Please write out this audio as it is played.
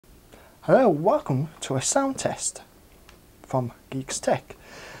Hello, welcome to a sound test from Geeks Tech.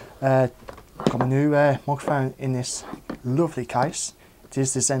 Got a new microphone in this lovely case. It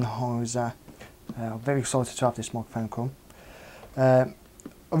is the Sennheiser. I'm very excited to have this microphone come. The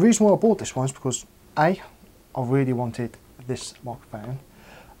reason why I bought this one is because A, I really wanted this microphone,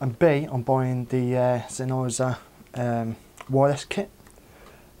 and B, I'm buying the Sennheiser wireless kit,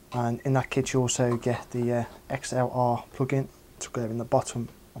 and in that kit you also get the XLR plug-in to go in the bottom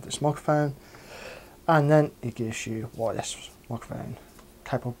of this microphone, and then it gives you wireless microphone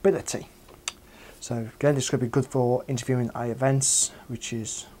capability. So again, this is going to be good for interviewing at events, which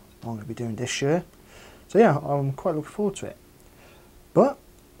is what I'm going to be doing this year. So yeah, I'm quite looking forward to it. But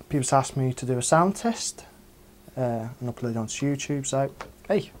people's asked me to do a sound test and upload it onto YouTube, so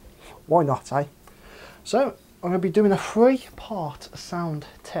hey, why not, eh? So I'm going to be doing a 3-part sound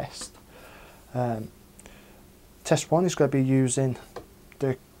test. Test 1 is going to be using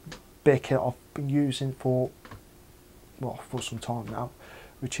the bit kit I've been using for some time now,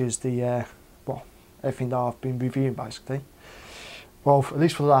 which is the everything that I've been reviewing basically. Well, at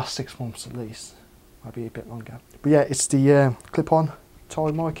least for the last 6 months at least, maybe a bit longer. But yeah, it's the clip-on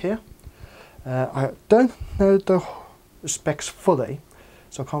tie mic here. I don't know the specs fully,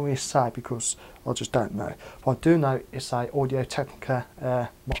 so I can't really say because I just don't know. What I do know is a Audio-Technica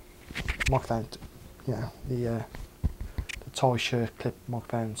microphone. Yeah, the tie shirt clip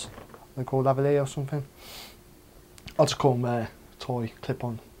microphones. They're called lavalier or something. I'll just call them toy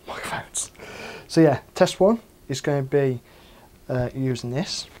clip-on microphones. So yeah, test 1 is going to be using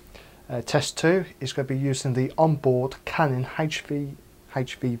this. Test 2 is going to be using the onboard Canon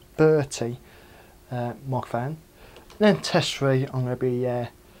HV30 microphone. Then test 3, I'm going to be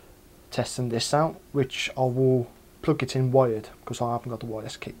testing this out, which I will plug it in wired because I haven't got the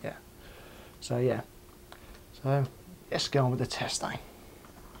wireless kit yet. So yeah, so let's get on with the testing.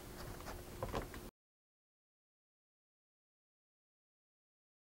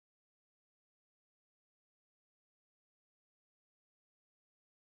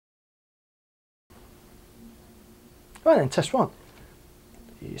 Right then, test 1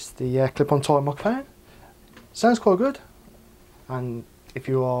 is the clip-on tie microphone. Sounds quite good, and if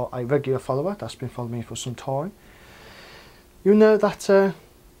you are a regular follower that's been following me for some time, you know that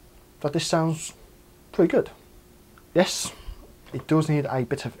that this sounds pretty good. Yes, it does need a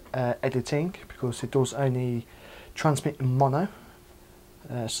bit of editing because it does only transmit in mono.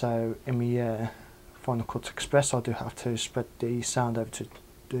 So in the Final Cut Express, I do have to spread the sound over to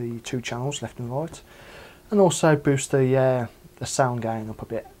the 2 channels, left and right, and also boost the sound gain up a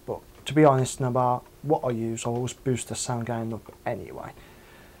bit. But to be honest, no matter what I use, I always boost the sound gain up anyway.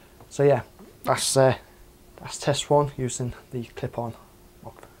 So yeah, that's test 1 using the clip-on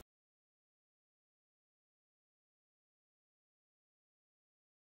microphone.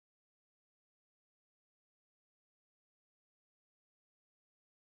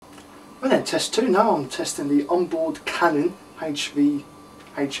 And then test 2 now, I'm testing the onboard Canon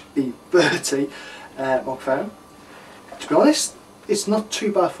HV30 microphone. To be honest, it's not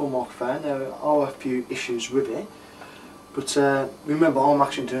too bad for a microphone. There are a few issues with it, but remember, I'm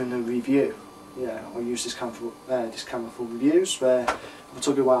actually doing a review. Yeah, I use this camera for reviews. Where if I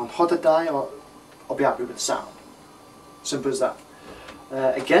took it away on holiday, I'll be happy with the sound. Simple as that.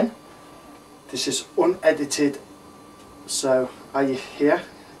 Again, this is unedited, so how you hear,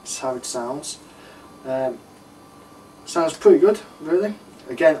 it's how it sounds. Sounds pretty good, really.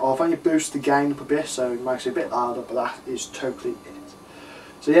 Again, I've only boosted the gain up a bit, so it makes it a bit louder, but that is totally it.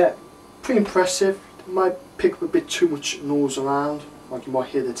 So yeah, pretty impressive. It might pick up a bit too much noise around, like you might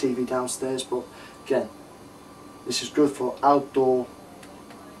hear the TV downstairs, but again, this is good for outdoor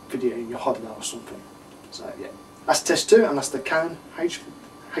video in your holiday or something. So yeah, that's test 2, and that's the Canon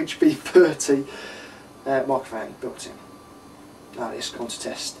HV30 microphone built in. Now let's go on to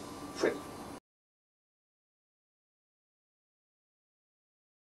test 3.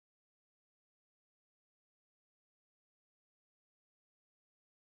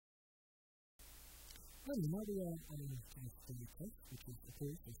 Well, now we are on the test, which is the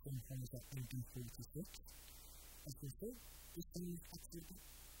case of Sennheiser MD46. As you see, this thing is absolutely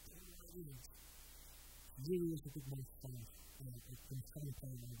brilliant. Really is a good microphone. It's been coming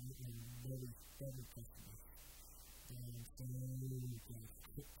from very, very customers. And so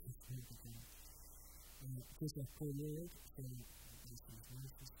good. It's really good. This is 4-year-old, so this is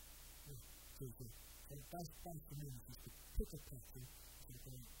nice. Yeah, so good. So that's the main is to pick a pattern to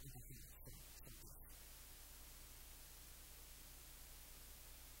go everything from this.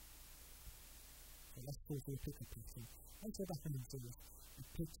 So let's go for a pick a pattern. And so that means is it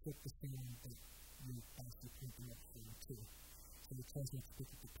picks up the sound that you actually put the microphone to. so it tells me to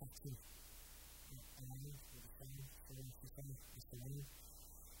pick up the pattern around with the phone, so once the phone is the line.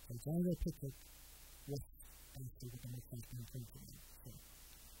 So I'm going to pick up what actually the microphone is going to talk about. So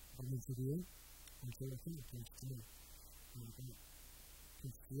I'm going to do it until I think it comes to me. I'm going to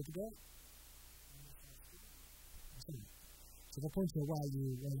point to the other guy. So if I point to a while,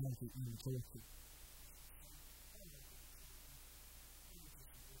 you run out of it and talk to it.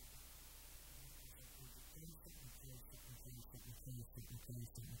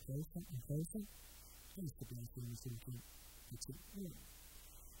 That's the best thing is to get it in.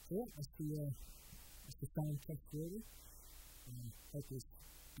 So that's the sound test really. Hope this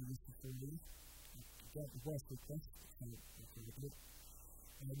be useful for you. Get the voice request, so that's a bit.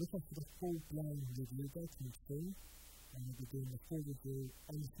 Look up for the full blind review guide to screen, and we'll be doing a full review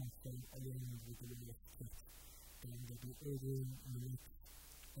on the smartphone along with the latest text. And we'll be ordering in the next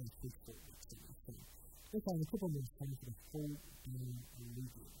 3-4 weeks. So we'll find a couple of minutes time for the full blind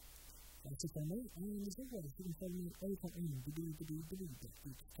review. That's it for me, and as always, you can follow me anytime on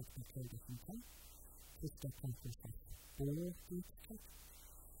www.geekstech.co.uk, twitch.com/4geekstech,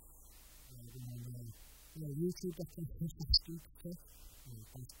 YouTube.com/geekstech,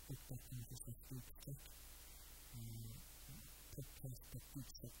 Facebook.com/geekstech,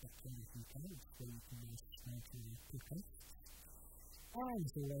 podcast.geekstech.co.uk, where you can subscribe to the podcast. And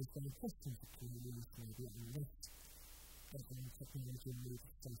as always, questions or queries, maybe on the list. Technology and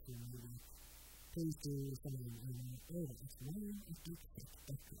social media, please do send me an email over at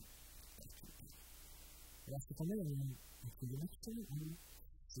ryan@geekstech.com. That's it for me, and I'll see you next time, and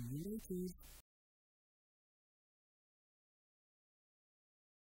see you later.